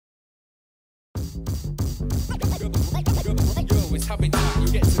Yo, it's habitat, you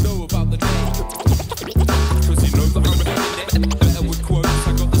get to know about the name. Cause you know that I'm doing it. Better with quotes,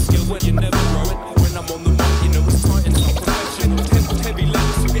 I got the skill when you never grow it. When I'm on the mic, you know it's tight and it's professional. Heavy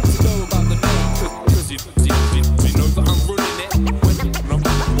levels, you get to know about the name. Cause you know that I'm running it. When I'm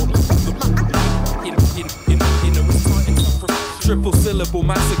you know it's tight and it's professional. Triple syllable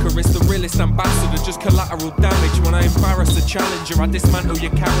massacre, it's the realest ambassador. Just collateral damage when I embarrass a challenger. I dismantle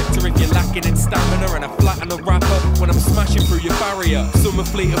your character if you're lacking in stamina, and I flatten a rapper when I'm smashing through your barrier. Some are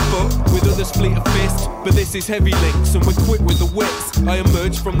fleet of foot, with others fleet of fist, but this is heavy links and we're quick with the whips. I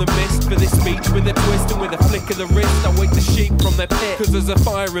emerge from the mist for this speech with a twist and with a flick of the wrist. I wake the sheep from their pit, cause there's a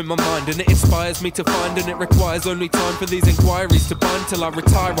fire in my mind and it inspires me to find, and it requires only time for these inquiries to bind. Till I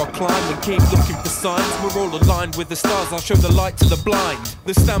retire I'll climb and keep looking for signs. We're all aligned with the stars, I'll show the light to the blind.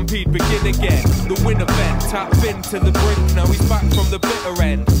 The stampede begin again, the winner bent, tap into the brink, now he's back from the bitter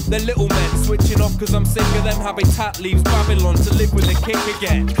end. They're little men switching off cause I'm sick of them. Habitat leaves Babylon to live with a kick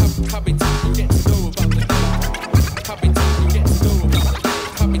again. Habitat, you get to know about the name. Habitat, you get to know about the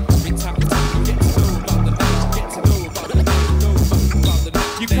name. Habitat, you get to know about the name. Get to know about the name, know about the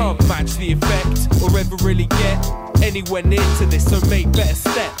name. You can't match the effect or ever really get anywhere near to this, so make better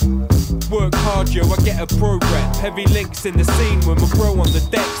step. Work hard, yo, I get a pro rep. Heavy links in the scene when we grow on the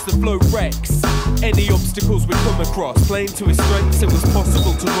decks, the flow wrecks any obstacles we come across. Playing to his strengths, it was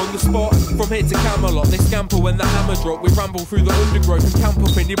possible to run the spot. From here to Camelot, they scamper when the hammer drop. We ramble through the undergrowth and camp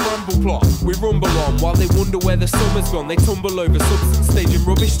up in your bramble plot. We rumble on while they wonder where the summer's gone. They tumble over substance, staging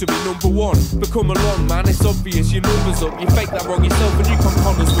rubbish to be number one. But come along, man, it's obvious your number's up. You fake that wrong yourself and you come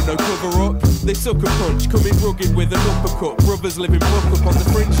con us with no cover up. They sucker punch, coming rugged with an uppercut. Brothers living rough up on the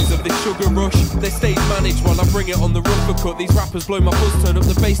fringes of this sugar rush. They stage manage while I bring it on the rougher cut. These rappers blow my buzz, turn up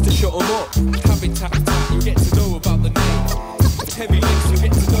the bass to shut them up. Habitat, you get to know about the name. Heavy links, you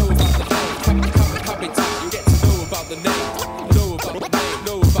get to know about the name. Habitat, you get to know about the name. Know about the name,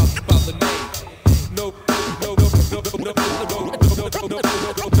 know about the name. Know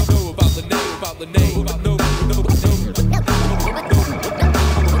about the name, about the name.